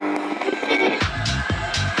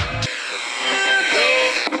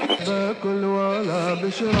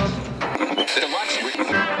Welcome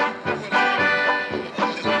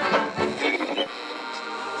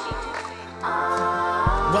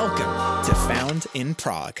to Found in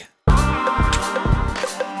Prague.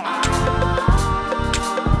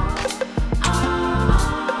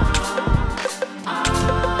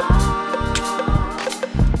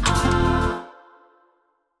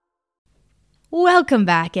 Welcome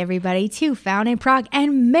back, everybody, to Found in Prague,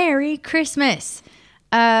 and Merry Christmas.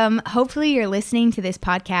 Hopefully you're listening to this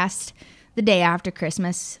podcast the day after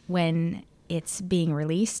Christmas when it's being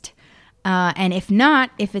released. And if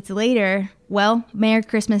not, if it's later, well, Merry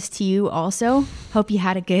Christmas to you also. Hope you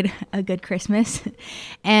had a good Christmas.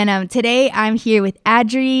 And today I'm here with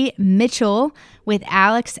Adri Mitchell, with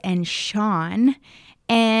Alex and Sean.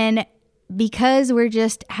 And because we're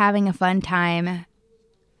just having a fun time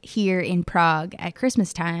here in Prague at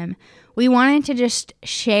Christmas time, we wanted to just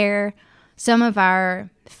share some of our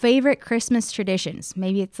favorite Christmas traditions.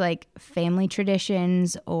 Maybe it's like family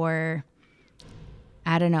traditions or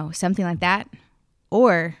I don't know, something like that.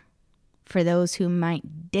 Or for those who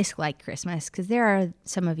might dislike Christmas, because there are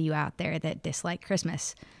some of you out there that dislike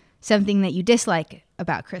Christmas, something that you dislike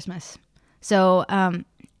about Christmas. So,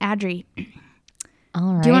 Adri, do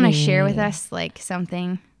you want to share with us like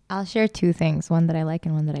something? I'll share two things, one that I like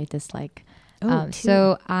and one that I dislike.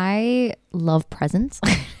 So I love presents.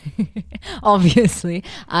 Obviously,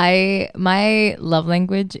 my love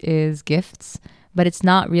language is gifts, but it's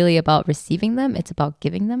not really about receiving them. It's about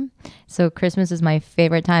giving them. So Christmas is my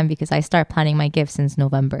favorite time because I start planning my gifts since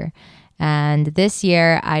November. And this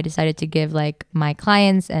year I decided to give like my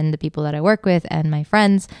clients and the people that I work with and my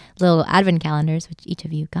friends little advent calendars, which each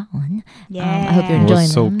of you got one. Yeah. I hope you're enjoying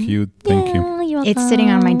so them. Cute. Thank you. It's sitting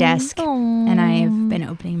on my desk, and I've been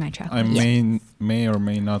opening my chocolate. I may or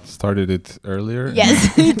may not started it earlier.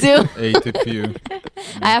 Yes, me too. Ate a few.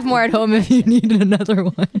 I have more at home if you need another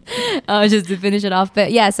one, just to finish it off.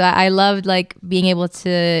 But yeah, so I loved like being able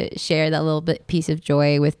to share that little bit piece of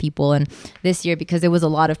joy with people. And this year, because it was a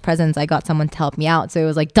lot of presents, I got someone to help me out. So it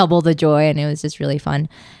was like double the joy, and it was just really fun.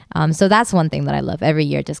 So that's one thing that I love every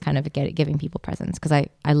year, just kind of giving people presents, because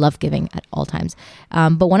I love giving at all times.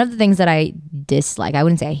 But one of the things that I dislike, I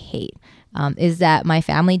wouldn't say I hate, is that my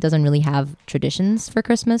family doesn't really have traditions for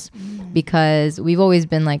Christmas, because we've always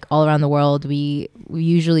been like all around the world. We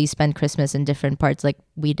usually spend Christmas in different parts. Like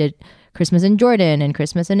we did Christmas in Jordan and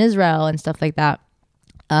Christmas in Israel and stuff like that,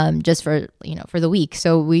 just for the week.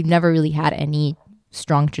 So we've never really had any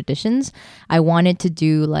strong traditions. I wanted to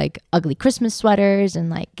do like ugly Christmas sweaters and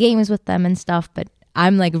like games with them and stuff, but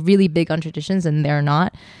I'm like really big on traditions and they're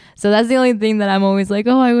not. So that's the only thing that I'm always like,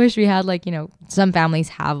 oh, I wish we had like, some families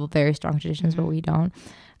have very strong traditions, but we don't.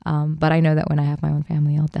 But I know that when I have my own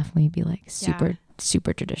family, I'll definitely be like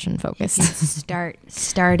super tradition focused.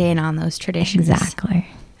 Start in on those traditions. Exactly.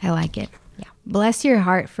 I like it. Yeah. Bless your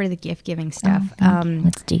heart for the gift giving stuff.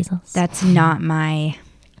 It's Jesus. That's not my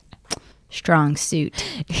strong suit.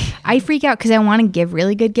 I freak out because I want to give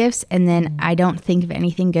really good gifts, and then I don't think of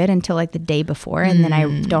anything good until like the day before, and then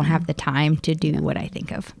I don't have the time to do what I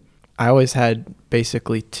think of. I always had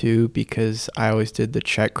basically two, because I always did the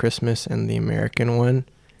Czech Christmas and the American one.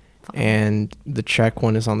 And the Czech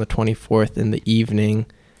one is on the 24th in the evening,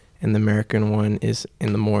 and the American one is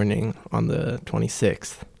in the morning on the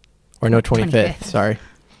 26th. Or no, 25th. Sorry.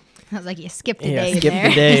 I was like, you skipped a day skip there.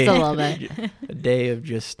 the day. Just a little bit. A day of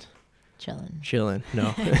just chilling.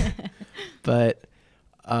 No. But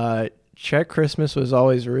Czech Christmas was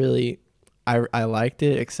always really, I liked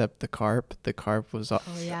it, except the carp. The carp was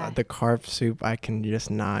the carp soup. I can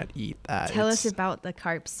just not eat that. Tell us about the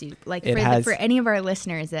carp soup. Like for any of our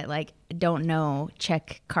listeners that like don't know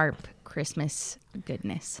Czech carp Christmas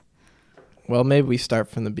goodness. Well, maybe we start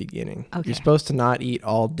from the beginning. Okay. You're supposed to not eat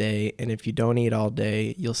all day, and if you don't eat all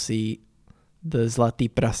day, you'll see the Zlatý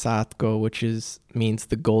prasátko, which means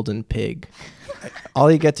the golden pig.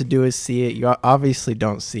 All you get to do is see it. You obviously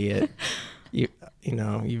don't see it. You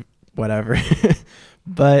whatever.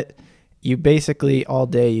 But you basically all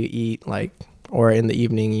day you eat or in the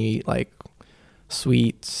evening you eat like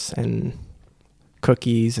sweets and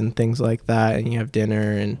cookies and things like that, and you have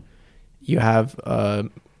dinner, and you have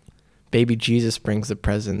baby Jesus brings the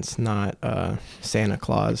presents, not Santa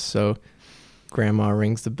Claus. So grandma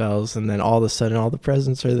rings the bells, and then all of a sudden all the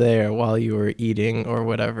presents are there while you were eating or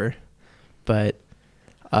whatever. But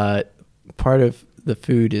part of the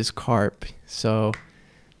food is carp. So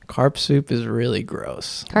carp soup is really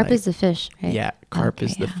gross. Carp is the fish, right? Yeah, carp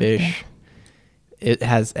is the fish. Okay. It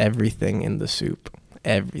has everything in the soup.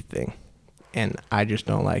 Everything. And I just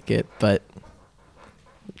don't like it, but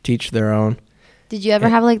teach their own. Did you ever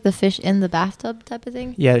have like the fish in the bathtub type of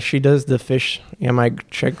thing? Yeah, she does the fish. Yeah, my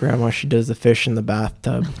Czech grandma, she does the fish in the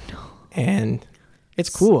bathtub. And it's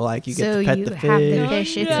cool. Like you get so to pet you the have fish. the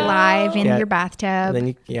fish. It's live in Yeah. your bathtub. And then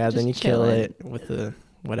you kill chilling. it with the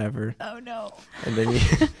whatever. oh no! And then you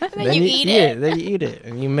then you eat it. Then you eat it.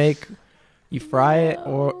 And you fry it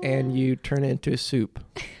and you turn it into a soup.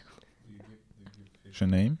 Fish a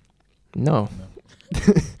name? No.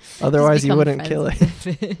 Otherwise you become wouldn't friends kill with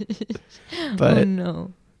it. the fish. But oh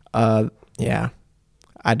no. yeah.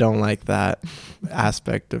 I don't like that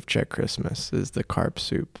aspect of Czech Christmas is the carp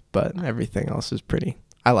soup, but everything else is pretty.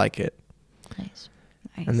 I like it. Nice.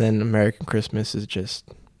 Nice. And then American Christmas is just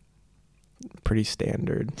pretty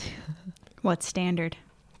standard. What's standard?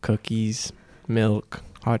 Cookies, milk,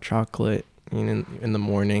 hot chocolate in the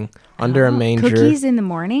morning under a Oh, manger. Cookies in the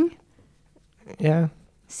morning. Yeah.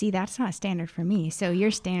 See, that's not standard for me. So your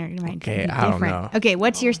standard might Okay, be I don't different. know. Okay,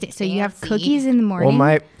 what's your so you have fancy. cookies in the morning?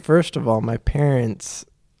 Well, first of all, my parents,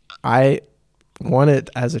 I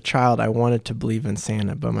as a child, I wanted to believe in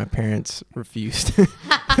Santa, but my parents refused.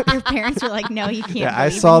 Your parents were like, "No, you can't." Yeah, I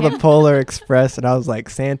believe saw in the him. Polar Express and I was like,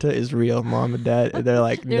 Santa is real, Mom and Dad. And they're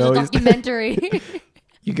like, There's no, a he's documentary.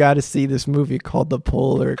 you got to see this movie called The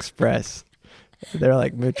Polar Express. They're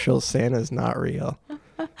like, Mitchell, Santa's not real.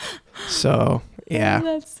 So, yeah.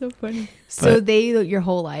 That's so funny. So but- they your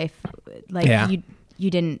whole life, like Yeah. they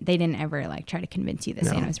didn't ever like try to convince you that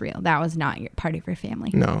No. Santa was real. That was not your part of your family.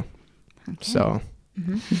 No. Okay. So,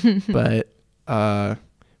 Mm-hmm. but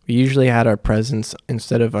we usually had our presents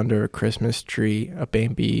instead of under a Christmas tree, a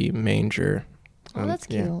baby manger. Oh, that's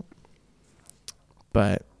cute. yeah.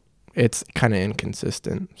 But it's kind of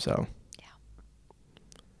inconsistent. So, Yeah.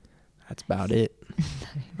 that's about it.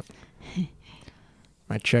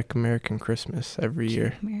 My Czech American Christmas every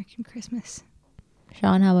year. American Christmas.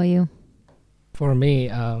 Sean, how about you? For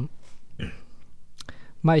me,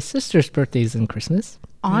 my sister's birthday is in Christmas.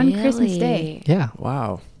 On Christmas Day. Yeah.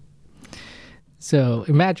 Wow. So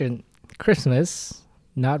imagine Christmas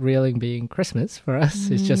not really being Christmas for us.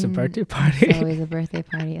 It's just a birthday It's party. always a birthday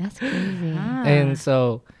party. That's crazy. Ah. And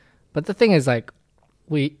so, but the thing is, like,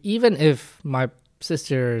 even if my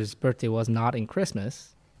sister's birthday was not in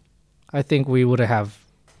Christmas, I think we would have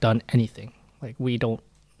done anything. Like, we don't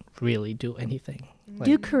really do anything. Like,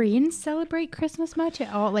 Do Koreans celebrate Christmas much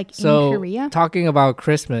at all? Like so in Korea? talking about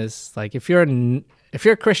Christmas, like if you're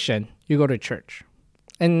a Christian, you go to church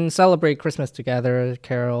and celebrate Christmas together,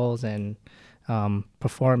 carols and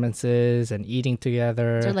performances and eating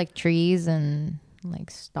together. Is there like trees and like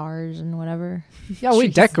stars and whatever? Yeah, we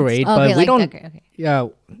trees? decorate, Okay, but we like don't. decorate, okay. Yeah,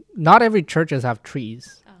 not every churches have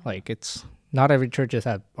trees. Like it's not every churches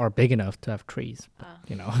are big enough to have trees. But,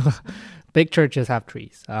 you know, big churches have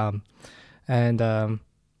trees. And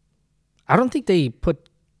I don't think they put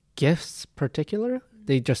gifts particular.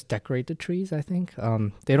 They just decorate the trees. I think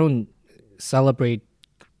they don't celebrate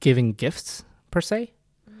giving gifts per se.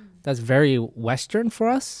 That's very Western for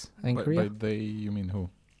us in Korea. By they, you mean who?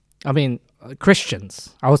 I mean,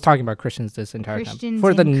 Christians. I was talking about Christians this entire time. Christians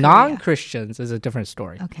For the in Korea. non-Christians, is a different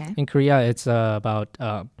story. Okay. In Korea, it's about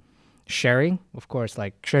sharing. Of course,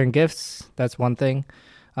 like sharing gifts. That's one thing.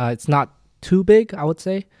 It's not too big, I would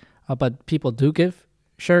say, but people do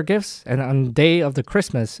share gifts. And on the day of the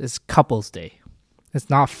Christmas, it's Couples Day.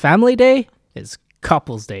 It's not Family Day. It's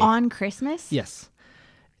Couples Day. On Christmas? Yes.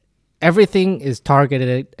 Everything is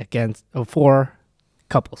targeted against for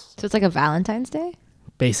couples, So it's like a Valentine's Day?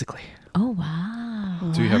 basically. Oh,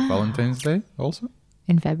 wow. Do you have Valentine's Day also?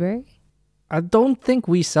 In February? I don't think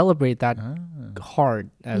we celebrate that Ah. hard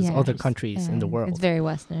as Yeah, other it's- countries in the yeah, world. It's very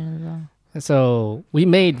Western as well. So we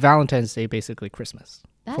made Valentine's Day basically Christmas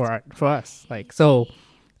for us. Like so,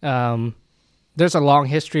 there's a long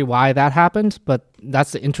history why that happened, but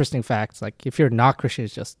that's the interesting facts. Like if you're not Christian,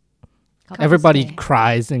 it's just Couples everybody Day.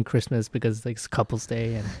 cries in Christmas because like it's Couples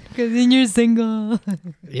Day and Because then you're single.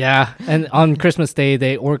 yeah. And on Christmas Day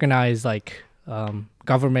they organize like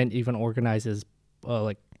government even organizes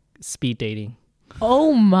like speed dating.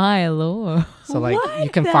 Oh, my Lord. So like What you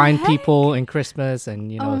can the find heck? people in Christmas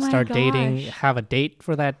and Oh my start dating, gosh. have a date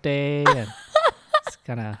for that day, and it's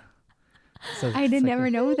kind of. So I did never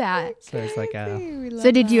know that. So it's like a. So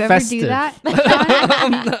did you ever do Festive. that?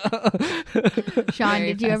 Sean, Very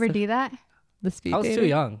did you ever festive. do that? The speed I was too dating?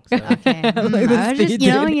 young, so. Okay. Like the I was just, speed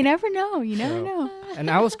you know, dating. you never know. You never So- know. and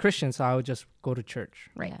I was Christian, so I would just go to church.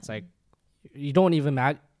 Right. It's like you don't even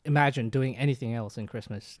imagine doing anything else in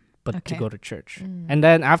Christmas but Okay. to go to church. Mm. And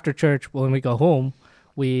then after church, when we go home,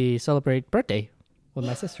 we celebrate birthday with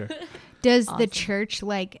my sister. Does the Awesome. church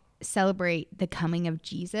like celebrate the coming of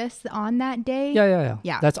Jesus on that day? Yeah.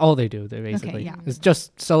 Yeah. That's all they do. They basically yeah. it's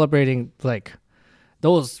just celebrating like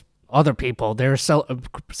those other people, they're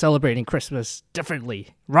celebrating Christmas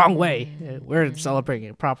differently, wrong way. We're celebrating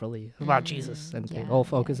it properly. It's about Jesus, and they all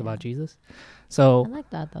focus about Jesus. So I like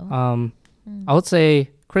that though. I would say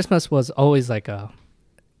Christmas was always like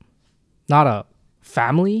not a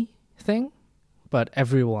family thing, but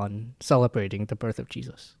everyone celebrating the birth of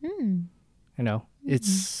Jesus. You know,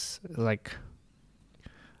 it's like,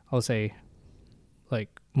 I would say, like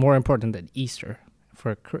more important than Easter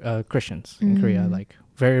for Christians in Korea. Like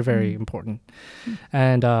very, very important.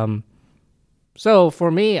 And so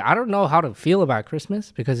for me, I don't know how to feel about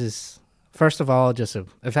Christmas because it's, first of all, just an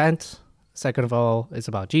event. Second of all, it's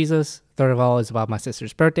about Jesus. Third of all, it's about my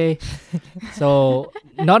sister's birthday. So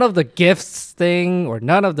none of the gifts thing, or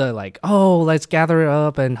none of the like, oh, let's gather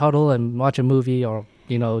up and huddle and watch a movie, or,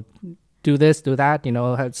 you know, do this, do that, you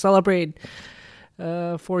know, celebrate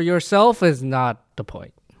for yourself is not the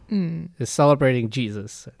point. It's celebrating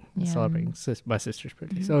Jesus, celebrating my sister's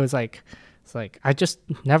birthday. So it's like I just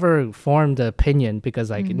never formed an opinion because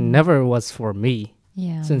like it never was for me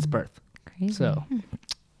since birth. Crazy. So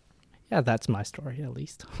yeah, that's my story at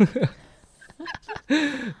least.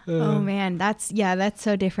 Oh man, that's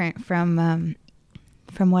so different from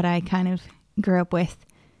what I kind of grew up with.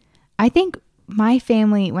 I think my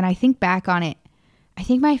family, when I think back on it, I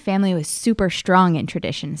think my family was super strong in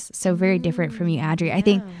traditions. So very different from you, Adri. I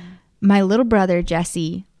think my little brother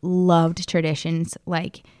Jesse loved traditions.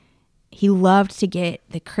 Like, he loved to get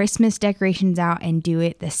the Christmas decorations out and do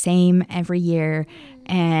it the same every year.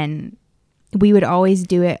 And we would always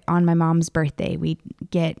do it on my mom's birthday. We'd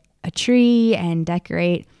get a tree and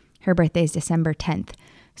decorate. Her birthday is December 10th.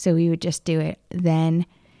 So we would just do it then.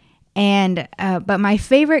 And but my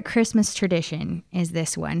favorite Christmas tradition is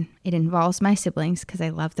this one. It involves my siblings because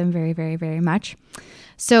I love them very, very, very much.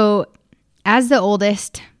 So as the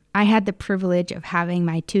oldest, I had the privilege of having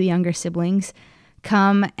my two younger siblings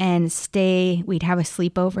come and stay. We'd have a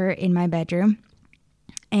sleepover in my bedroom.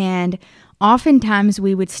 And oftentimes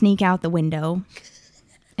we would sneak out the window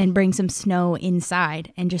and bring some snow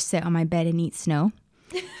inside and just sit on my bed and eat snow.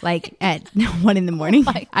 Like at 1 a.m.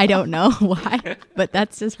 I don't know why, but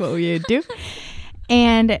that's just what we would do.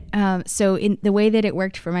 And so in the way that it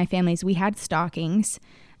worked for my family is we had stockings,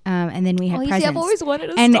 and then we had presents. I've always wanted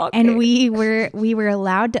a and, stocking. And we were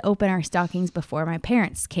allowed to open our stockings before my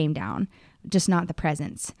parents came down, just not the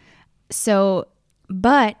presents. So,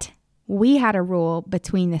 but we had a rule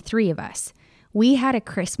between the three of us. We had a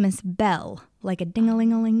Christmas bell, like a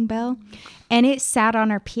ding-a-ling-a-ling bell, and it sat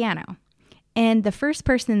on our piano. And the first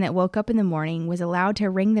person that woke up in the morning was allowed to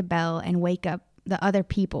ring the bell and wake up the other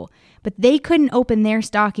people. But they couldn't open their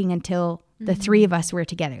stocking until the three of us were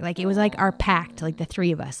together. Like, it was like our pact, like the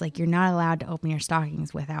three of us. Like, you're not allowed to open your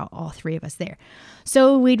stockings without all three of us there.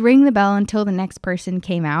 So we'd ring the bell until the next person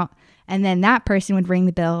came out. And then that person would ring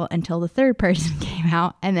the bell until the third person came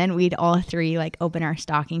out. And then we'd all three like open our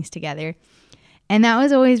stockings together. And that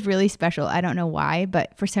was always really special. I don't know why,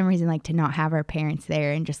 but for some reason, like, to not have our parents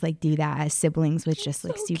there and just like do that as siblings was just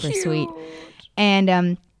like super cute. Sweet.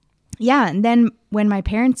 And yeah, and then when my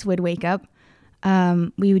parents would wake up,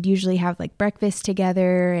 we would usually have like breakfast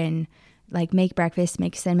together and like make breakfast,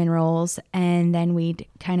 make cinnamon rolls, and then we'd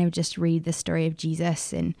kind of just read the story of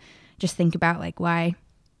Jesus and just think about like why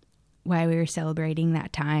we were celebrating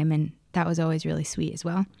that time. And that was always really sweet as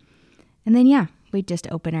well. And then yeah, we'd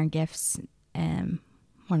just open our gifts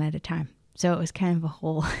one at a time. So it was kind of a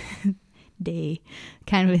whole day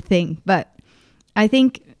kind of a thing. But I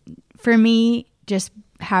think for me, just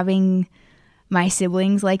having my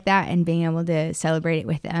siblings like that and being able to celebrate it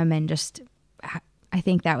with them, and just, I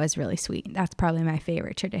think that was really sweet. That's probably my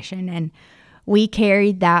favorite tradition. And we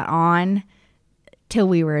carried that on till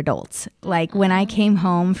we were adults. Like when I came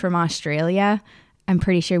home from Australia, I'm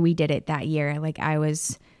pretty sure we did it that year. Like I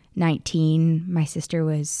was 19, my sister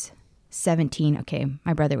was 17. Okay,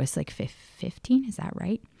 my brother was like 15. Is that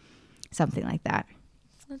right? Something like that.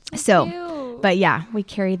 So cute. But yeah, we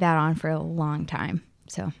carried that on for a long time.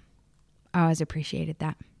 So I always appreciated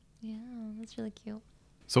that. Yeah, that's really cute.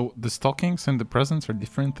 So the stockings and the presents are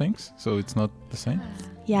different things, so it's not the same.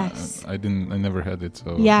 Yes. I never had it.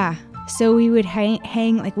 So yeah. So we would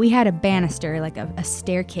hang like we had a banister, like a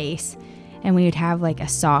staircase, and we would have like a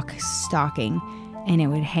stocking, and it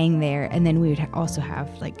would hang there, and then we would also have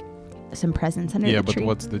like some presents under the tree. Yeah, but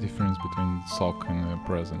what's the difference between sock and a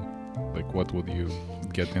present? Like, what would you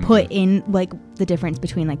get in? Put in, like, the difference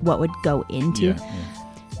between, like, what would go into. Yeah.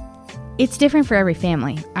 It's different for every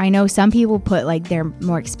family. I know some people put, like, their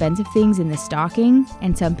more expensive things in the stocking,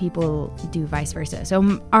 and some people do vice versa.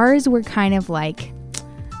 So ours were kind of like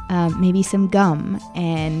maybe some gum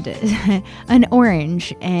and an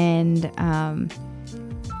orange and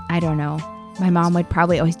I don't know. My mom would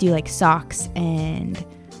probably always do like socks and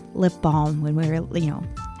lip balm when we were,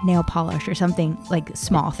 nail polish or something, like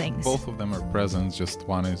small things. Both of them are presents, just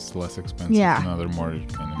one is less expensive, Yeah. another more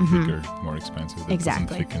kind of bigger, more expensive. That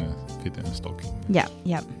Exactly. doesn't fit in a stocking. Yeah,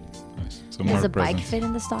 yep. Nice. So Does more a bike presents. fit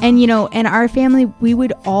in the stock? And in our family, we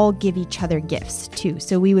would all give each other gifts too.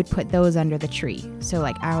 So we would put those under the tree. So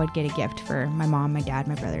like I would get a gift for my mom, my dad,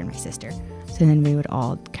 my brother, and my sister. So then we would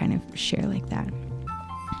all kind of share like that.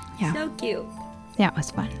 Yeah. So cute. Yeah, it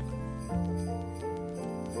was fun.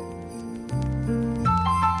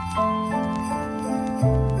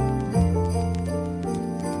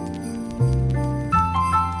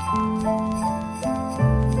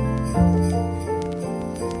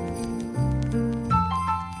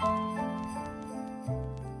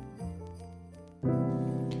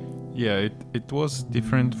 Yeah, it was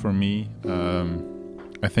different for me.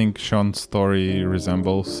 I think Sean's story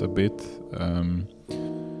resembles a bit,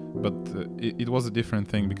 but it was a different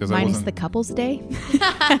thing because I Minus wasn't. the couple's day.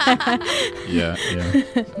 Yeah,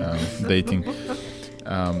 dating.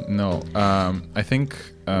 No, I think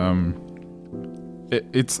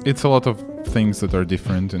it's a lot of things that are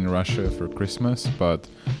different in Russia for Christmas, but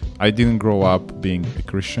I didn't grow up being a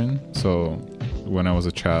Christian, so when I was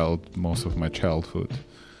a child, most of my childhood,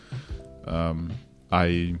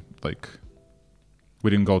 we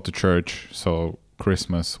didn't go to church, so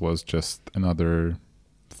Christmas was just another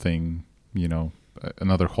thing,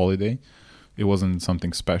 another holiday. It wasn't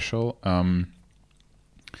something special.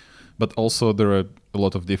 But also there are a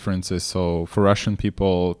lot of differences. So for Russian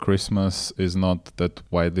people, Christmas is not that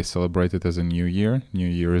widely celebrated as a New Year. New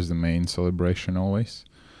Year is the main celebration always,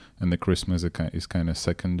 and the Christmas is kind of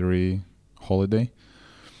secondary holiday.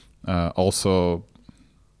 Also,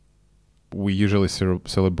 we usually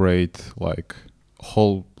celebrate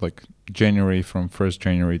whole January, from 1st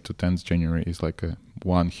January to 10th January is like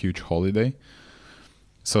one huge holiday.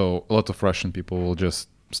 So a lot of Russian people will just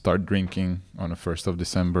start drinking on the 1st of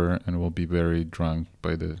December and will be very drunk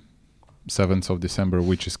by the 7th of December,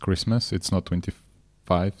 which is Christmas. It's not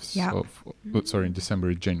 25th Yeah.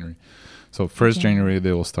 December, January. So 1st January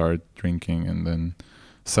they will start drinking, and then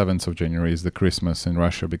 7th of January is the Christmas in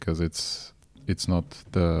Russia, because it's not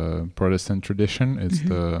the Protestant tradition, it's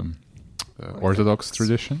the Orthodox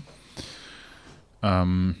tradition.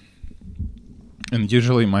 And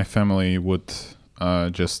usually my family would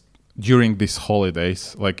just during these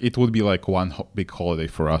holidays, it would be like one big holiday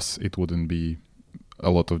for us. It wouldn't be a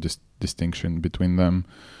lot of distinction between them,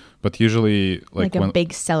 but usually Like a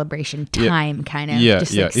big celebration time, kind of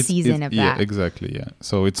season of that. Yeah, exactly. Yeah.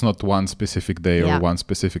 So it's not one specific day or one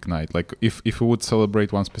specific night. Like if we would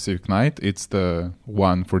celebrate one specific night, it's the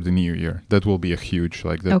one for the New Year. That will be a huge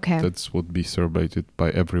that would be celebrated by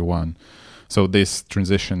everyone. So this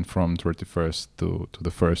transition from 31st to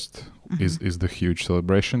the 1st is the huge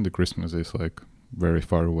celebration. The Christmas is very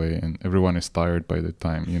far away, and everyone is tired by the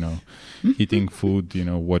time, eating food,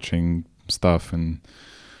 watching stuff and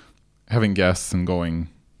having guests and going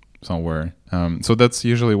somewhere. So that's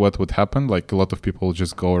usually what would happen. A lot of people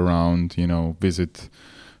just go around, visit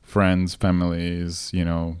friends, families,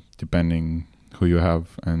 depending who you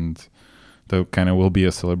have. And there kind of will be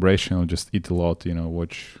a celebration. You'll just eat a lot,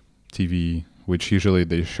 watch TV, which usually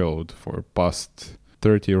they showed for past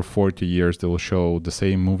 30 or 40 years. They will show the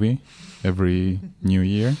same movie every New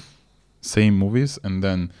Year, same movies, and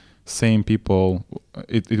then same people.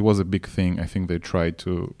 It was a big thing. I think they tried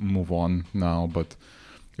to move on now, but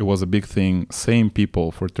it was a big thing. Same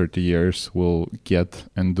people for 30 years will get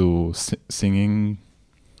and do singing.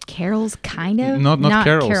 Carols, kind of? Not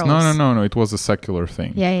carols. No. It was a secular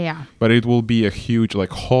thing. Yeah. But it will be a huge,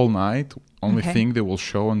 whole night. Only thing they will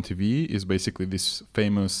show on TV is basically these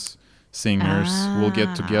famous singers will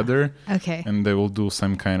get together. Okay. And they will do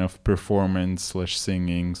some kind of performance /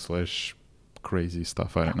 singing / crazy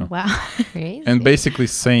stuff. I don't know. Wow. Crazy. And basically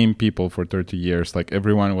same people for 30 years.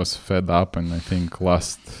 Everyone was fed up, and I think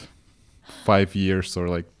last 5 years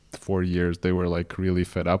or 4 years they were really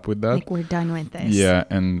fed up with that. We're done with this. Yeah,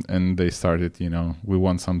 and they started, we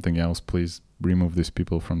want something else. Please remove these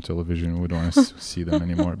people from television. We don't want to see them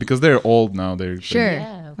anymore, because they're old now.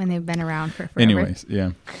 When they've been around for forever. Anyways,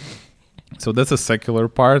 yeah. So that's a secular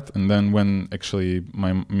part. And then when actually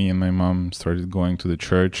me and my mom started going to the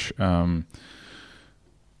church,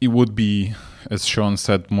 it would be, as Sean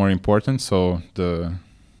said, more important. So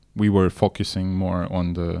we were focusing more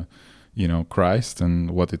on the, Christ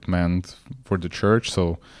and what it meant for the church.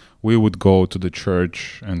 So we would go to the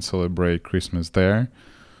church and celebrate Christmas there.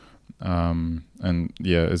 And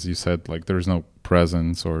yeah, as you said, there's no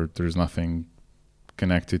presents or there's nothing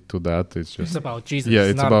connected to that. It's about Jesus.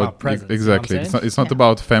 Yeah, it's about presence. Exactly. You know it's not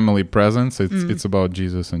about family presence. It's about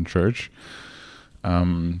Jesus and church.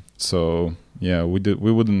 So yeah,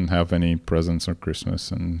 we wouldn't have any presents on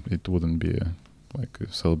Christmas, and it wouldn't be a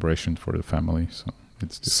celebration for the family. So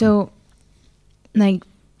it's different. So, like,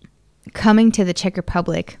 coming to the Czech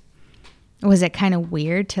Republic, was it kind of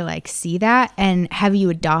weird to like see that? And have you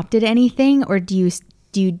adopted anything, or do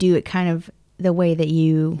you do it kind of the way that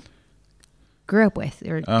you grew up with,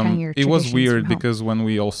 or kind of your it was weird because when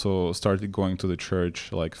we also started going to the church,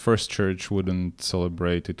 like first church wouldn't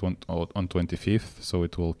celebrate it on 25th, so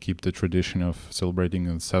it will keep the tradition of celebrating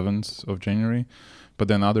on 7th of January. But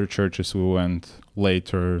then other churches we went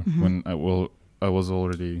later when I was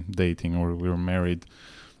already dating or we were married,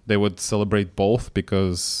 they would celebrate both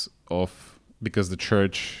because the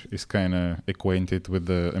church is kind of acquainted with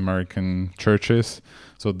the American churches,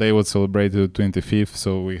 so they would celebrate the 25th.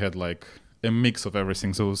 So we had like a mix of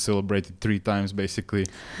everything. So we celebrated 3 times basically,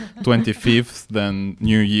 25th, then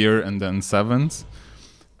New Year, and then 7th.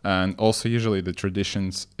 And also usually the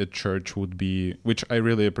traditions at church would be, which I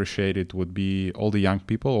really appreciated, would be all the young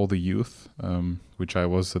people, all the youth, which I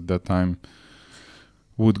was at that time,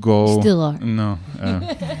 would go. Still are. No,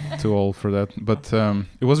 too old for that. But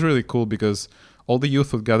it was really cool because all the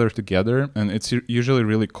youth would gather together, and it's usually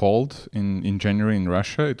really cold in January in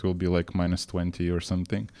Russia. It will be like -20 or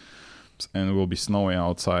something, and it will be snowy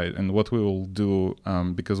outside. And what we will do,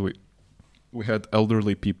 because we had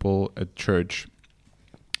elderly people at church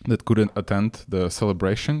that couldn't attend the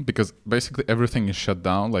celebration because basically everything is shut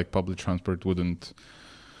down, like public transport wouldn't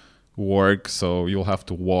work, so you'll have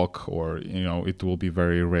to walk, or it will be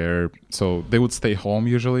very rare. So they would stay home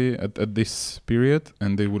usually at this period,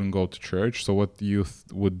 and they wouldn't go to church. So what youth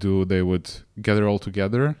would do, they would gather all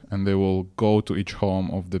together, and they will go to each home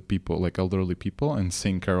of the people, like elderly people, and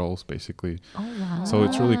sing carols basically. Oh wow. So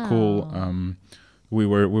it's really cool. We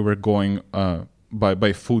were going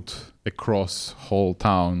by foot across whole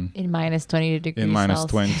town in -20 degrees in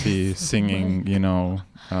 -20 singing,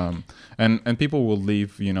 and people will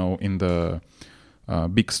live in the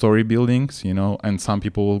big story buildings, and some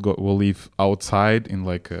people will live outside in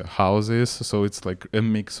like houses. So it's like a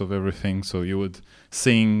mix of everything. So you would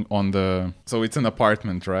sing so it's an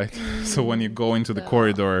apartment, right? So when you go into the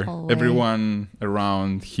corridor, everyone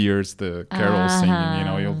around hears the carols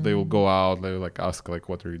singing. They will go out, they will like ask like,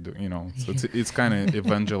 what are you doing, so it's kind of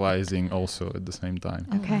evangelizing also at the same time.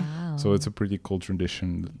 Okay. Wow. So it's a pretty cool tradition,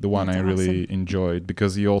 the one I really enjoyed,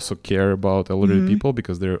 because you also care about elderly people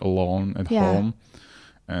because they're alone at home.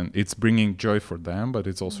 And it's bringing joy for them, but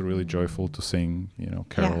it's also really joyful to sing,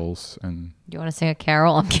 carols. And do you want to sing a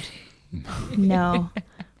carol? I'm kidding. No.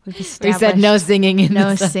 We said no singing.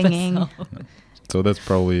 No singing. So that's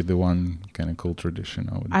probably the one kind of cool tradition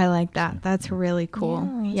I like that. That's really cool.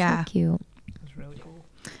 Yeah. So cute. That's really cool.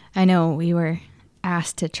 I know we were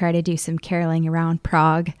asked to try to do some caroling around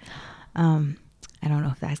Prague. I don't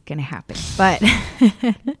know if that's going to happen, but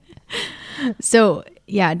so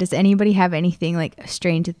yeah, does anybody have anything like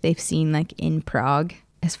strange that they've seen like in Prague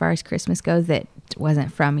as far as Christmas goes that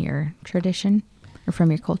wasn't from your tradition or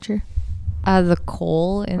from your culture? The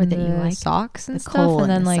coal in the socks and stuff, and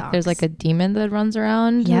then like there's like a demon that runs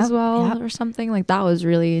around as well or something. Like that was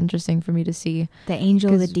really interesting for me to see. The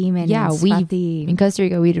angel, the demon. Yeah, in Costa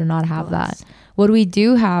Rica we do not have that. What we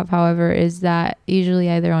do have, however, is that usually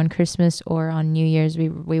either on Christmas or on New Year's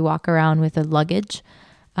we walk around with a luggage,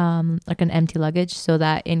 like an empty luggage, so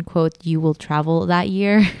that in quote you will travel that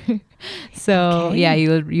year. So yeah,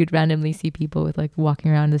 you'd randomly see people with like walking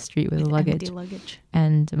around the street with a luggage. Empty luggage.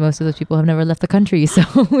 And most of those people have never left the country, so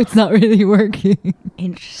it's not really working.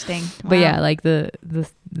 Interesting. But yeah, like the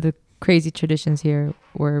crazy traditions here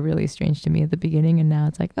were really strange to me at the beginning, and now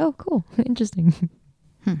it's like, oh, cool, interesting.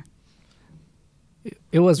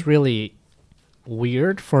 It was really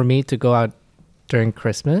weird for me to go out during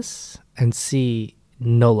Christmas and see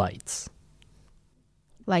no lights.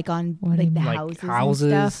 Like on like the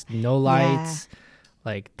houses and stuff? No lights.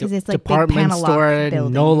 Like it's like department store,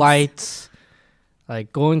 no lights.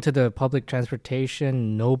 Like going to the public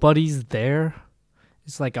transportation, nobody's there.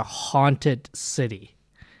 It's like a haunted city.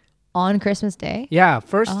 On Christmas Day? Yeah,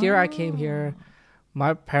 first year I came here,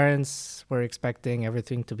 my parents were expecting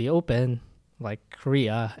everything to be open. Like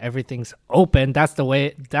Korea, everything's open. That's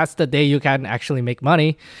the day you can actually make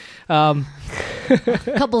money.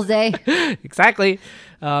 Couples Day. Exactly.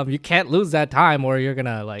 You can't lose that time, or you're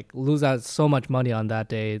gonna like lose out so much money on that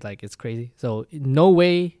day. Like it's crazy. So no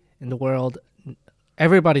way in the world,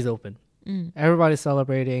 everybody's open. Everybody's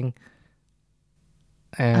celebrating.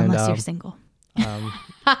 And, unless you're single.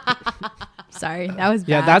 Sorry, that was bad.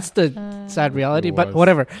 Yeah, that's the sad reality, but was.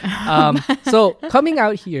 whatever. So coming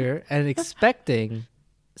out here and expecting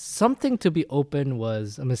something to be open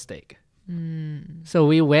was a mistake. So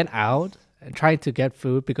we went out and tried to get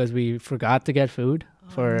food because we forgot to get food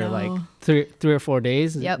for like three or 4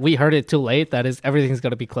 days. Yep. We heard it too late. That is, everything's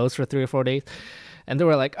going to be closed for 3 or 4 days. And they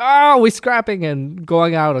were like, oh, we're scrapping and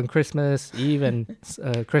going out on Christmas Eve and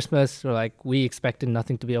Christmas. We're like, we expected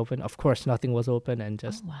nothing to be open. Of course, nothing was open. And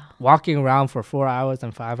just walking around for 4 hours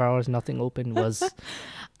and 5 hours, nothing open was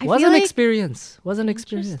an experience. Was an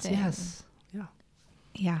experience, yes.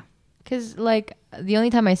 Yeah. Because like the only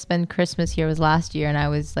time I spent Christmas here was last year, and I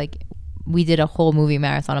was like, we did a whole movie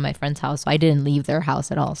marathon at my friend's house, so I didn't leave their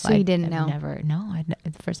house at all. So you didn't know?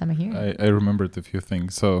 It's the first time I hear it. I remembered a few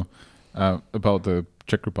things. So about the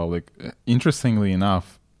Czech Republic, interestingly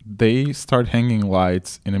enough, they start hanging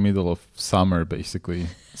lights in the middle of summer, basically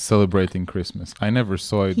celebrating Christmas. I never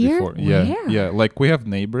saw it Here? before. Yeah, like we have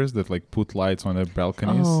neighbors that like put lights on their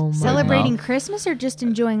balconies. Celebrating Christmas or just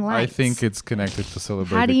enjoying lights? I think it's connected to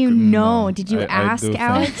celebrating. How do you know? Did you ask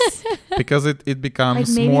Alex? Because it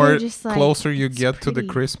becomes Like, more just, like, closer you it's get to the pretty.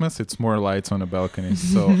 Christmas, it's more lights on the balconies.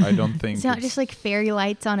 So I don't think It's not just like fairy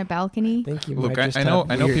lights on a balcony. I think you Look, might just I know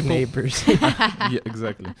have weird people- neighbors. yeah,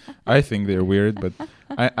 exactly. I think they're weird, but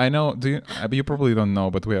I know. You probably don't know,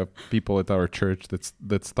 but we have people at our church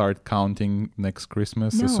that start counting next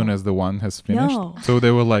Christmas as soon No. as the one has finished. No. So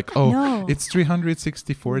they were like, "Oh, No. it's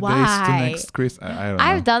 364 days to Why? next Christmas." I don't know.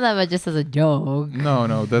 I've done that, but just as a joke.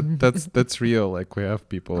 No, that's real. Like we have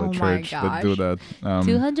people Oh at my church that do that.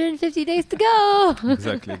 250 days to go.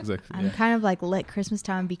 Exactly. I'm Yeah. kind of like, let Christmas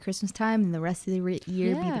time be Christmas time and the rest of the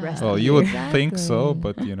year be the rest Well, of the you year. would think so,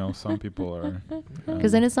 but some people are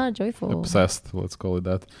Because then it's not joyful. obsessed. Let's call it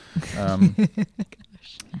that.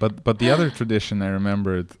 But the other tradition I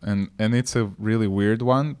remembered, and it's a really weird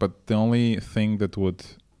one, but the only thing that would,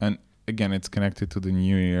 and again, it's connected to the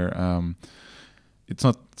New Year. It's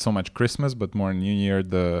not so much Christmas, but more New Year.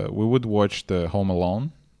 We would watch the Home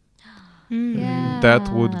Alone. Yeah. That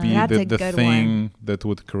would be That's a the good thing that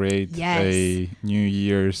would create Yes. a New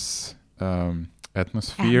Year's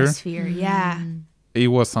atmosphere. Yeah. It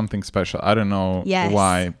was something special. I don't know Yes.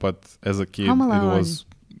 why, but as a kid, Home it Alone. was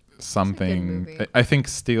something. movie. I think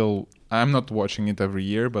still, I'm not watching it every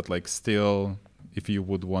year, but like still, if you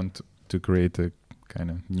would want to create a kind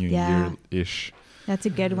of New Yeah. Year-ish. That's a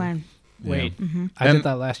good one. Wait, Mm-hmm. I And- did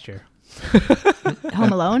that last year.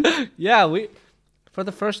 Home Alone? Yeah, for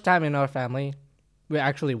the first time in our family, we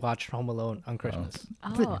actually watched Home Alone on Christmas.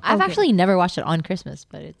 I've Okay. actually never watched it on Christmas,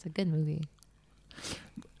 but it's a good movie.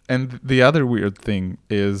 And the other weird thing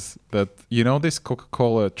is that this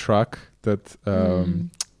Coca-Cola truck that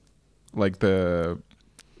like the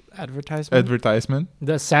advertisement.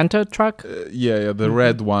 The Santa truck? The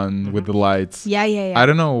red one with the lights. Yeah. I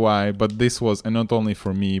don't know why, but this was, and not only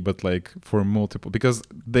for me, but like for multiple, because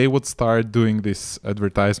they would start doing these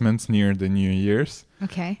advertisements near the New Year's.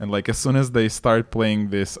 Okay. And like as soon as they start playing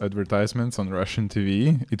these advertisements on Russian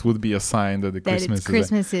TV, it would be a sign that the That Christmas it's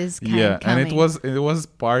Christmas is kind of and coming. it was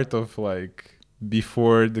part of like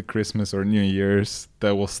before the Christmas or New Year's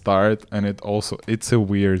that will start, and it's a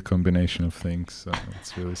weird combination of things, so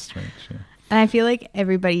it's really strange. And I feel like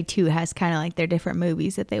everybody too has kind of like their different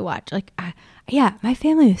movies that they watch. Like, my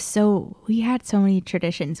family was we had so many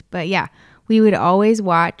traditions, but yeah, we would always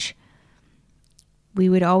watch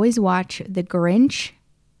The Grinch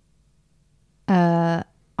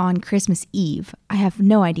on Christmas Eve. I have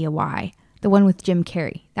no idea why. The one with Jim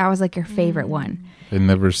Carrey. That was like your favorite one. I'd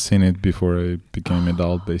never seen it before I became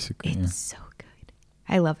adult, basically. It's so good.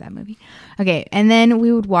 I love that movie. Okay, and then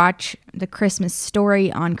we would watch The Christmas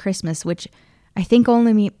Story on Christmas, which I think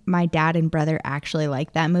only my dad and brother actually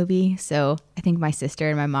like that movie. So I think my sister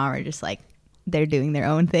and my mom are just like, they're doing their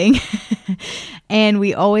own thing. And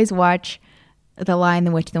we always watch The Lion,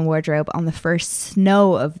 the Witch, and the Wardrobe on the first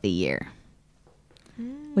snow of the year,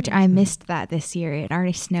 which I missed that this year. It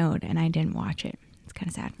already snowed and I didn't watch it. It's kind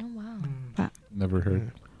of sad. Oh, wow. But Never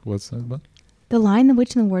heard. What's that about? The Lion, the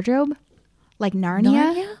Witch, and the Wardrobe? Like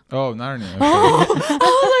Narnia? Oh, Narnia. Okay.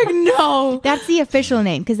 Oh, like no. That's the official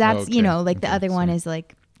name because that's, Okay. like the other Okay, one so- is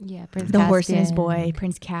like Yeah, Prince The Horse and His Caspian. Boy,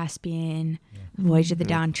 Prince Caspian, Voyage of the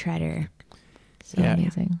Dawn Treader. So Yeah.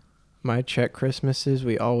 amazing. My Czech Christmases,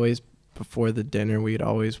 we always, before the dinner, we'd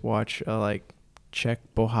always watch like Czech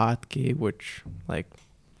pohádky, which like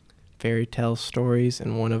fairy tale stories,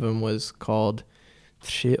 and one of them was called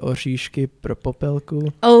Tři oříšky pro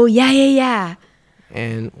popelku. Oh, yeah.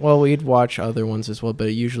 And well, we'd watch other ones as well, but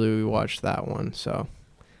usually we watch that one. So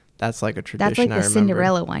that's like a tradition. That's like I the remember.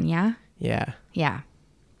 Cinderella one, yeah? Yeah, Yeah.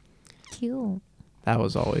 Cute. that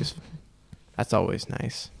was always that's always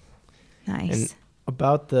nice. Nice. And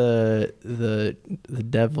about the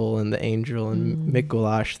devil and the angel and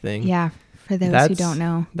Mikuláš thing. Yeah, for those who don't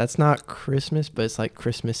know. That's not Christmas, but it's like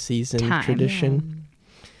Christmas season tradition.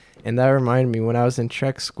 Yeah. And that reminded me, when I was in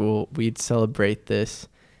Czech school, we'd celebrate this.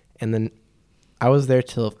 And then I was there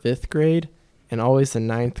till 5th grade, and always the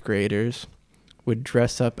 9th graders would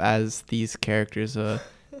dress up as these characters,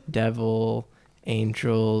 devil,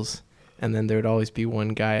 angels, and then there would always be one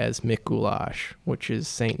guy as Mikuláš, which is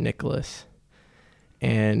Saint Nicholas.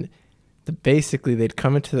 And basically they'd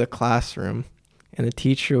come into the classroom, and the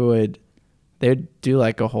teacher they'd do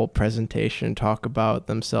like a whole presentation, talk about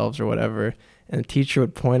themselves or whatever, and the teacher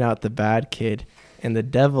would point out the bad kid, and the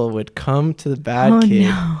devil would come to the bad kid.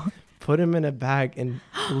 No. Put him in a bag and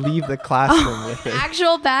leave the classroom with it.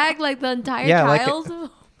 Actual bag, like the entire child?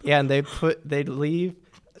 And they'd leave,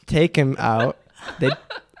 take him out. They'd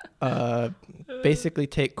basically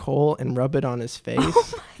take coal and rub it on his face.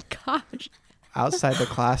 Oh my gosh. Outside the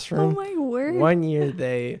classroom. Oh my word. One year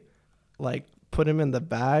they put him in the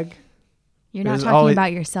bag. You're not talking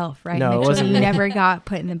about yourself, right? No, it wasn't. You never got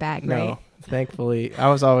put in the bag, right? No, thankfully. I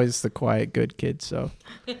was always the quiet, good kid, so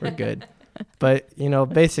we're good. But,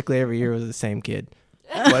 basically every year was the same kid.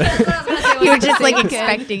 You were just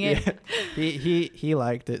expecting it. Yeah. He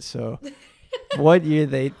liked it, so one year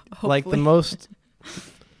they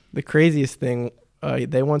the craziest thing,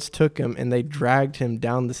 they once took him and they dragged him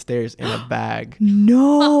down the stairs in a bag.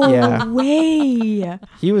 No way.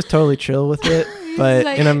 He was totally chill with it, but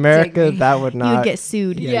in America that would not. You would get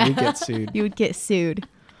sued. Yeah, you'd get sued. You would get sued.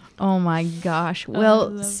 Oh my gosh.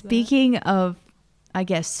 Well, speaking of, I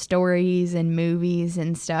guess, stories and movies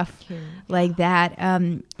and stuff like that,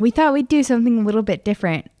 we thought we'd do something a little bit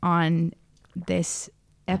different on this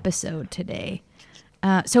episode today.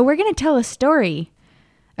 So we're going to tell a story,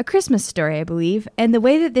 a Christmas story, I believe. And the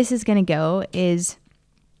way that this is going to go is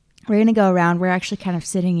we're going to go around. We're actually kind of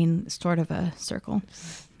sitting in sort of a circle,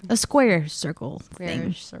 a square circle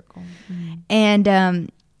thing. Circle. And I'm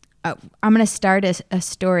going to start a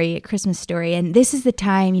story, a Christmas story. And this is the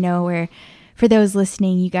time, where for those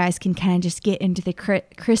listening, you guys can kind of just get into the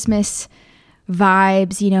Christmas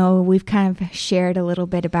vibes. We've kind of shared a little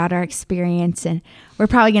bit about our experience, and we're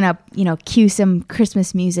probably going to, cue some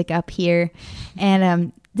Christmas music up here.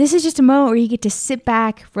 And this is just a moment where you get to sit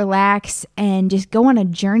back, relax, and just go on a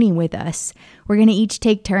journey with us. We're going to each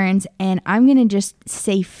take turns, and I'm going to just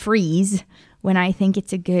say freeze when I think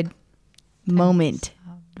it's a good moment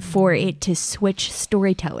for it to switch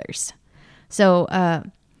storytellers. So,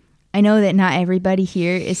 I know that not everybody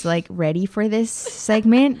here is ready for this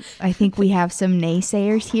segment. I think we have some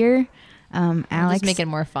naysayers here. Alex, just make it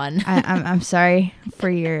more fun. I'm sorry for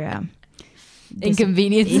your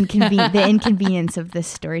inconvenience. The inconvenience of this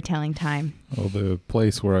storytelling time. Well, the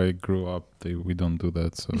place where I grew up, we don't do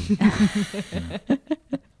that. So,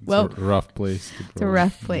 it's a rough place. It's a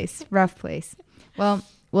rough place. Well,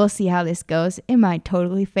 we'll see how this goes. It might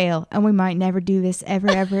totally fail, and we might never do this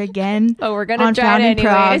ever again. But we're gonna try it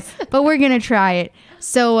anyways. But we're gonna try it.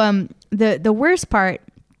 So the worst part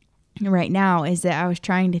right now is that I was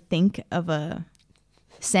trying to think of a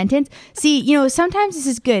sentence. See, sometimes this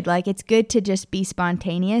is good. It's good to just be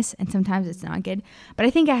spontaneous, and sometimes it's not good. But I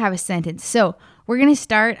think I have a sentence. So we're gonna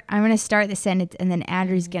start. I'm gonna start the sentence, and then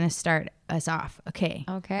Andrew's gonna start us off. Okay.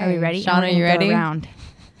 Okay. Are we ready? Sean, are you ready? Around.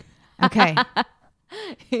 Okay.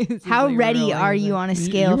 How ready are you on a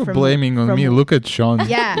scale You're from blaming on me? Look at Sean.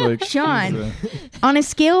 Yeah, Sean. On a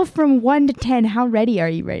scale from 1 to 10, how ready are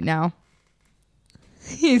you right now?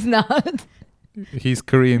 He's not. He's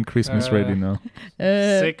Korean Christmas ready now.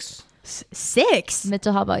 6. 6.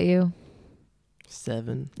 Mitchell, how about you?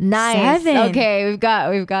 7. Nice. 7. Okay, we've got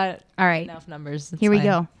all right. enough numbers. Here we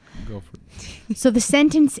go. Go for it. So the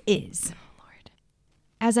sentence is, Lord,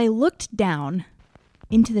 as I looked down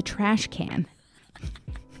into the trash can,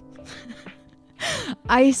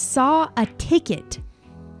 I saw a ticket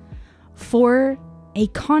for a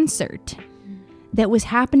concert that was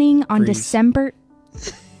happening on December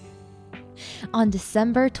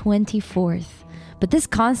 24th. But this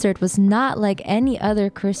concert was not like any other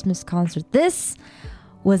Christmas concert. This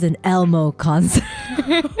was an Elmo concert.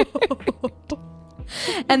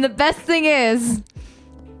 And the best thing is,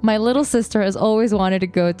 my little sister has always wanted to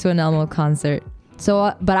go to an Elmo concert.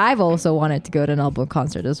 So, but I've also wanted to go to an Elmo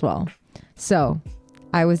concert as well. So,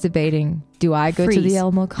 I was debating, do I go to the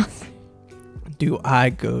Elmo concert? Do I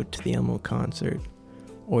go to the Elmo concert,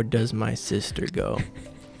 or does my sister go?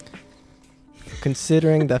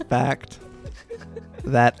 Considering the fact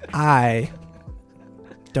that I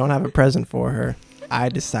don't have a present for her, I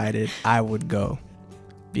decided I would go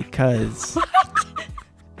because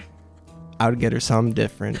I would get her something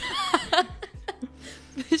different.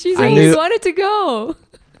 She's always wanted to go.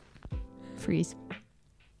 Freeze.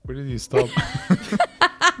 Where did you stop?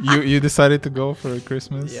 You decided to go for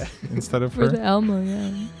Christmas instead of for her? the Elmo, yeah.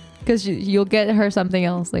 Because you'll get her something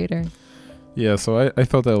else later. Yeah, so I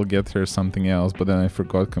thought I'll get her something else, but then I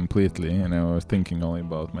forgot completely, and I was thinking only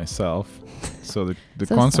about myself. So the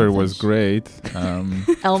So concert was selfish. great.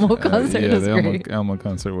 Elmo concert was great. Elmo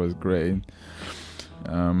concert was great.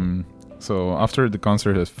 So after the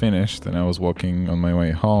concert has finished and I was walking on my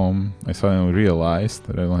way home, I suddenly realized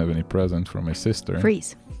that I don't have any present for my sister.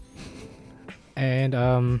 Freeze. And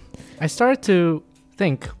I started to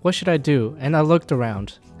think, what should I do? And I looked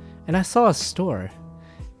around, and I saw a store.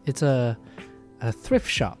 It's a thrift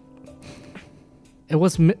shop. It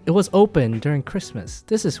was open during Christmas.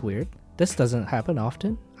 This is weird. This doesn't happen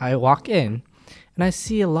often. I walk in, and I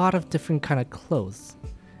see a lot of different kind of clothes,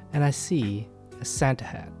 and I see a Santa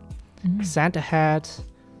hat. Santa hat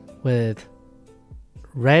with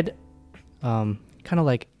red, kind of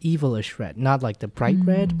like evilish red, not like the bright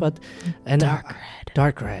red, but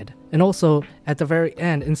dark red. And also at the very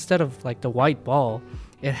end, instead of like the white ball,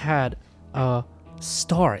 it had a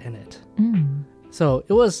star in it. So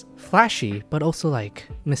it was flashy, but also like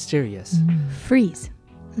mysterious. Freeze.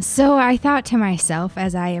 So I thought to myself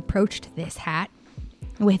as I approached this hat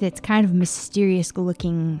with its kind of mysterious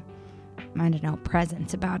looking, I don't know,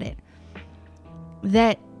 presence about it,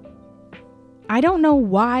 that I don't know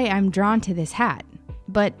why I'm drawn to this hat,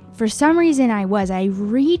 but for some reason I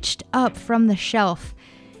reached up from the shelf,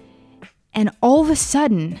 and all of a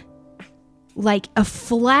sudden, like a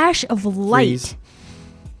flash of light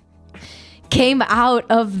came out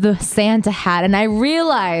of the Santa hat, and I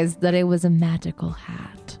realized that it was a magical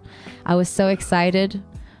hat. I was so excited,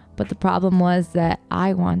 but the problem was that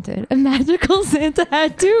I wanted a magical Santa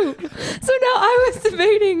hat too. So now I was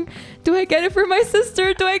debating, do I get it for my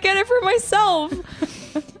sister? Do I get it for myself?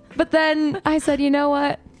 But then I said, you know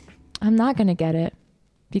what? I'm not going to get it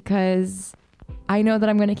because I know that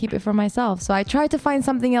I'm going to keep it for myself. So I tried to find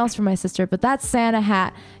something else for my sister, but that Santa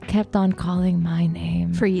hat kept on calling my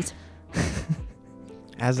name. Freeze.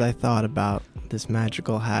 As I thought about this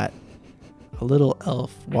magical hat, a little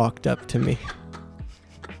elf walked up to me.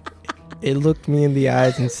 It looked me in the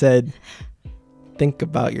eyes and said, "Think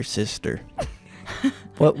about your sister.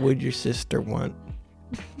 What would your sister want?"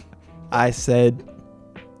 I said,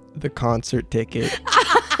 "The concert ticket."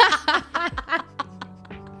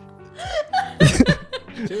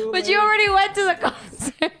 But you already went to the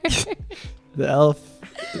concert. The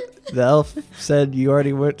elf said, "You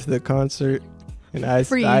already went to the concert." And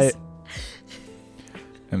Freeze.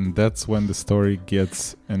 And that's when the story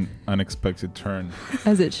gets an unexpected turn.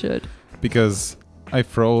 As it should. Because I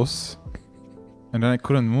froze and then I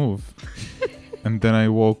couldn't move. And then I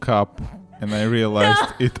woke up and I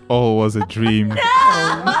realized it all was a dream.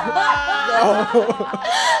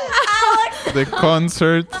 The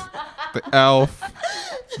concert, the elf,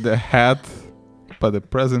 the hat, but the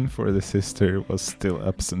present for the sister was still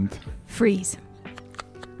absent. Freeze.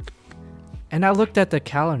 And I looked at the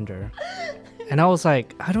calendar, and I was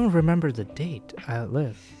like, I don't remember the date I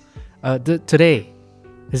live. Today,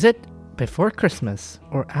 is it before Christmas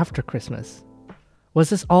or after Christmas? Was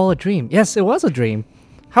this all a dream? Yes, it was a dream.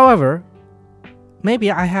 However,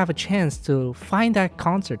 maybe I have a chance to find that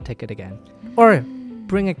concert ticket again, or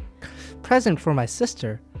bring a present for my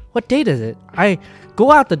sister. What date is it? I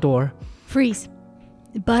go out the door. Freeze.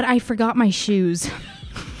 But I forgot my shoes.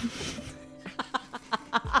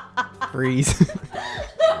 Freeze.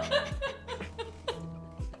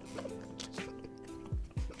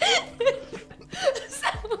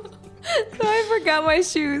 So I forgot my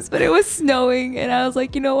shoes, but it was snowing, and I was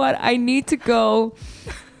like, you know what? I need to go.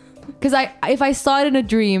 Because if I saw it in a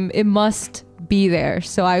dream, it must be there.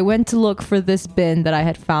 So I went to look for this bin that I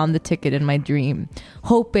had found the ticket in my dream,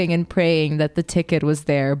 hoping and praying that the ticket was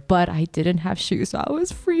there, but I didn't have shoes, so I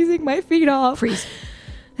was freezing my feet off. Freeze.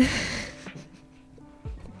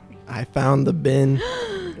 I found the bin.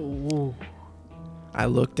 I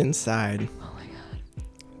looked inside. Oh my god.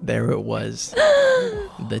 There it was.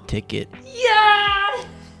 The ticket. Yeah!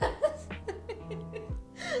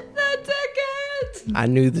 The ticket! I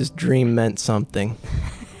knew this dream meant something.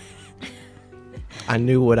 I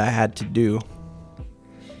knew what I had to do.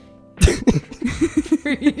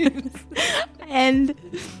 And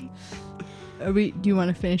do you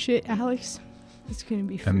want to finish it, Alex? It's gonna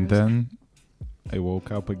be. And then I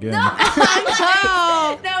woke up again.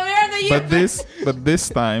 No, But this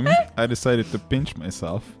time I decided to pinch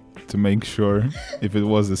myself to make sure if it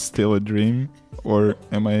was still a dream or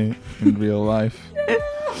am I in real life.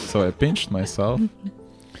 So I pinched myself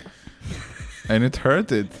and it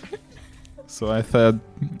hurted. So I thought,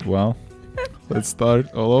 well, let's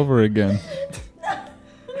start all over again.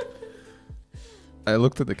 I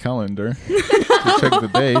looked at the calendar to check the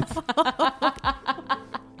date.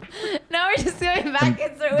 Now we're just going back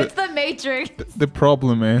and through. It's the Matrix. The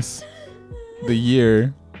problem is, the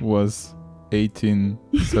year was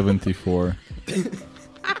 1874.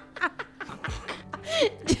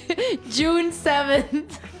 June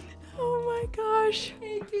 7th. Oh my gosh.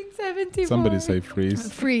 1874. Somebody say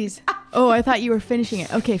freeze. Freeze. Oh, I thought you were finishing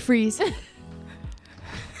it. Okay, freeze.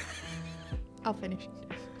 I'll finish.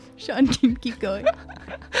 Sean, keep going.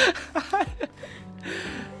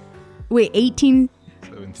 Wait,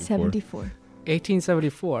 1874.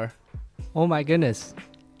 1874. Oh my goodness.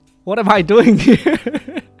 What am I doing here?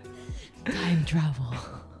 Time travel.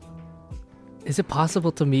 Is it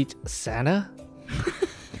possible to meet Santa?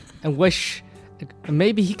 And wish...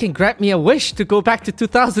 Maybe he can grant me a wish to go back to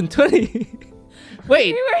 2020.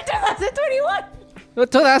 Wait. We were in 2021.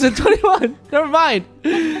 2021. Never mind.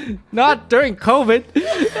 Not during COVID.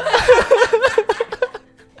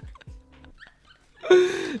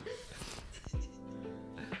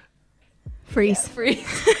 Freeze.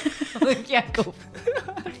 Freeze. Yeah, go.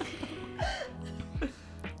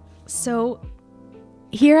 So,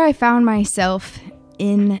 here I found myself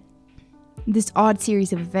in this odd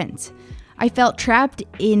series of events. I felt trapped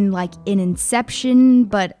in like an Inception,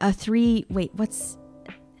 but it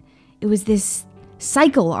was this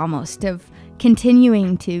cycle almost of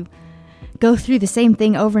continuing to go through the same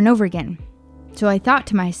thing over and over again. So I thought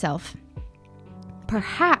to myself,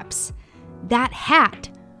 perhaps that hat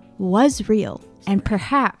was real, and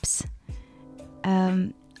perhaps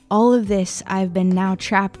all of this I've been now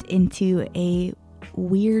trapped into a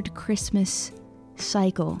weird Christmas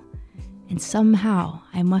cycle, and somehow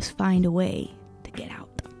I must find a way to get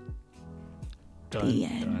out. The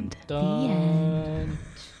end. The end.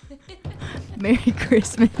 Merry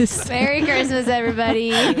Christmas. Merry Christmas, everybody.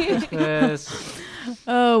 Yes.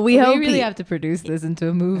 Oh, we really have to produce this into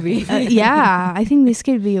a movie. Yeah, I think this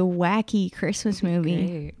could be a wacky Christmas movie.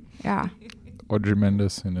 Great. Yeah. Audrey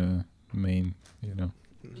Mendes in a main,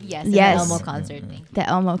 Yes. Yes. The Elmo concert thing. The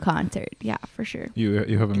Elmo concert. Yeah, for sure.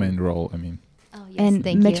 You have a main role, I mean. Oh, yes. And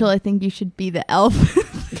Thank Mitchell, you. I think you should be the elf.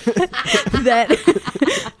 That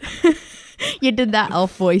you did that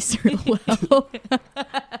elf voice real well.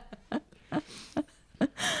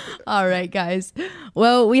 All right, guys.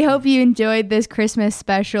 Well, we hope you enjoyed this Christmas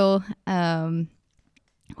special.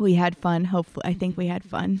 We had fun. Hopefully, I think we had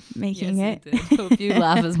fun making it. We did. Hope you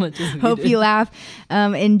laugh as much as we Hope did. you laugh.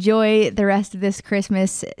 Enjoy the rest of this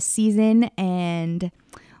Christmas season, and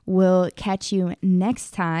we'll catch you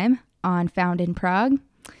next time on Found in Prague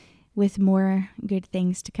with more good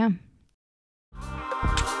things to come.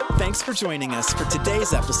 Thanks for joining us for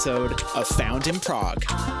today's episode of Found in Prague.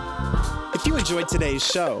 If you enjoyed today's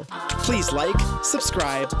show, please like,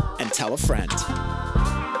 subscribe, and tell a friend.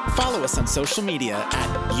 Follow us on social media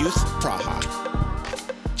at Youth Praha.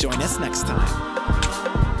 Join us next time.